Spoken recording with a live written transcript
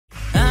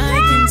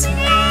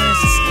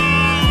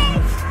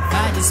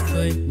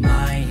put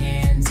my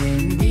hands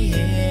in the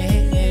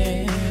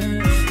air.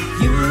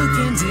 You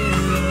can do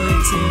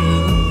it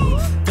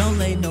too. Don't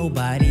let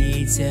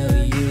nobody tell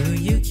you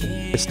you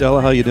can't.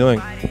 Stella, how you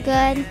doing?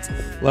 Good.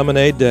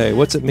 Lemonade Day,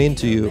 what's it mean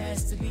to you?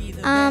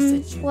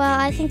 Well,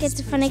 I think it's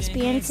a fun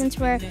experience since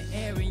we're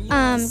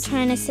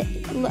trying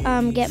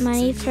to get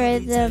money for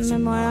the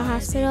Memorial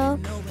Hospital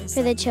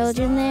for the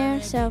children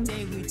there. So.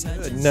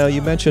 Now,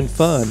 you mentioned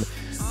fun.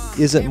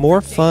 Is it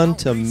more fun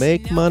to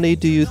make money,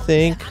 do you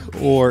think,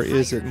 or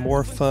is it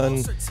more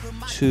fun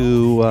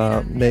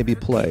to maybe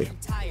play?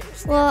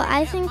 Well,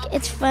 I think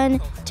it's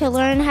fun to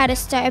learn how to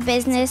start a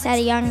business at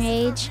a young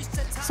age.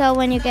 So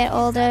when you get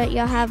older,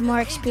 you'll have more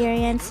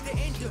experience.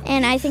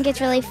 And I think it's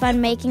really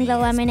fun making the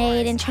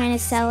lemonade and trying to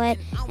sell it.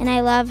 And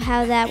I love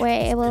how that we're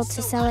able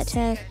to sell it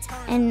to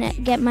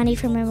and get money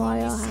from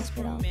Memorial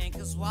Hospital.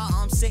 While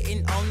I'm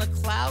sitting on the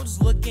clouds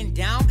looking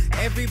down,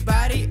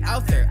 everybody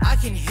out there, I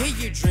can hear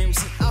your dreams.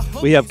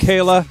 We have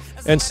Kayla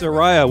and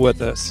Soraya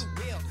with us.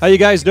 How you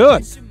guys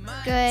doing?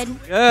 Good.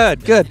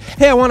 Good, good.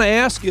 Hey, I want to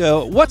ask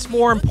you, what's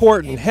more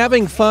important,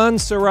 having fun,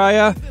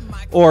 Soraya,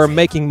 or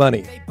making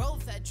money?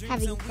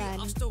 Having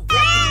fun. So put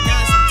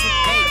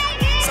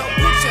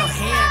your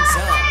hands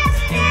up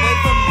and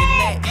wave them in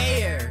the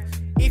air.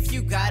 If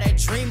you got a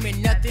dream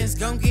and nothing's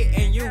gonna get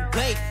in your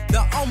way,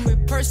 the only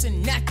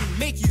person that can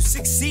make you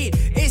succeed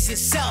is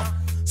yourself.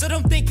 So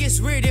don't think it's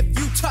weird if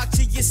you talk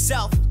to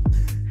yourself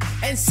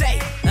and say,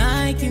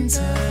 I can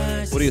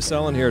touch. What are you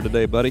selling here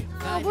today, buddy?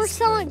 We're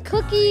selling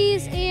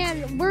cookies,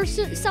 and we're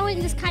selling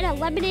this kind of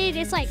lemonade.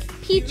 It's like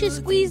peaches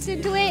squeezed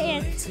into it,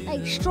 and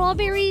like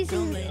strawberries,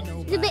 and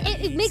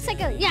it makes like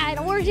and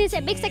oranges.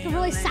 It makes like a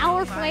really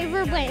sour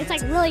flavor, but it's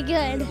like really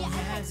good.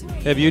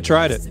 Have you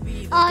tried it?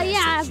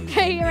 Yeah, I'm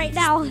trying it right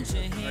now.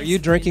 Are you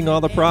drinking all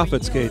the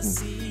profits,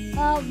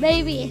 Caden?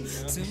 Maybe.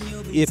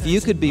 If you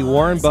could be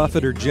Warren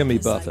Buffett or Jimmy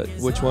Buffett,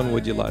 which one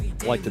would you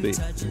like to be?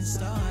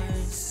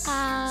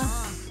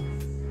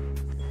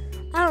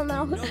 I don't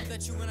know.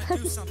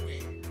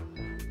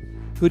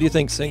 Who do you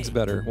think sings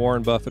better,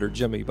 Warren Buffett or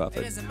Jimmy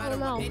Buffett? I don't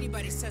know.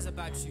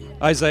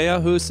 Isaiah,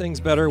 who sings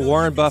better,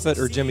 Warren Buffett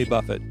or Jimmy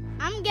Buffett?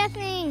 I'm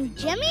guessing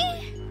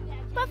Jimmy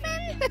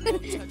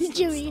Buffett?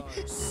 Jimmy.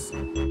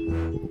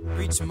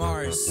 Reach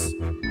Mars.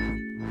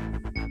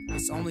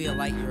 It's only a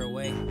light year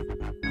away.